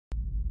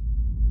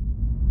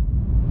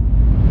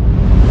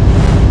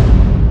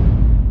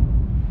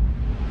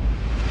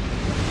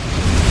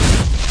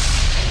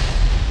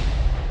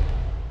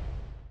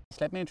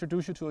let me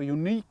introduce you to a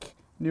unique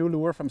new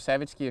lure from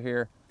Savage Gear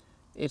here.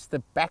 It's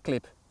the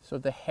BackLip. So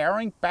the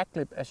herring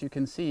BackLip, as you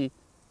can see,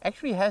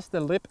 actually has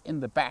the lip in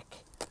the back.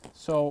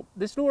 So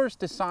this lure is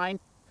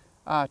designed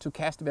to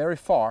cast very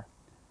far.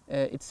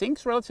 It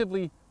sinks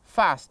relatively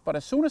fast, but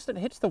as soon as it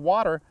hits the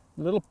water,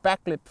 the little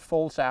BackLip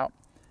folds out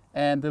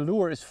and the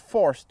lure is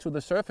forced to the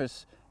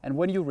surface. And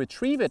when you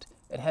retrieve it,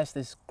 it has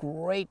this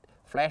great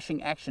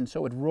flashing action,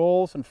 so it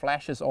rolls and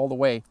flashes all the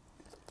way.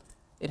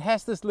 It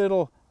has this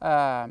little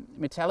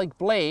metallic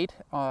blade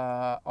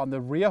on the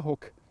rear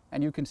hook,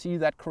 and you can see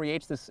that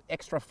creates this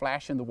extra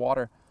flash in the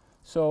water.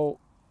 So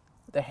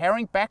the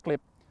herring BackLip,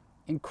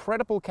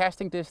 incredible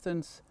casting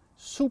distance,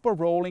 super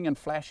rolling and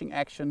flashing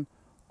action,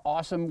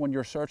 awesome when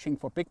you're searching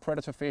for big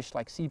predator fish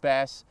like sea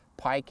bass,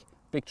 pike,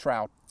 big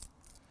trout.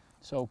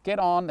 So get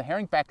on the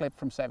herring BackLip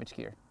from Savage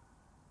Gear.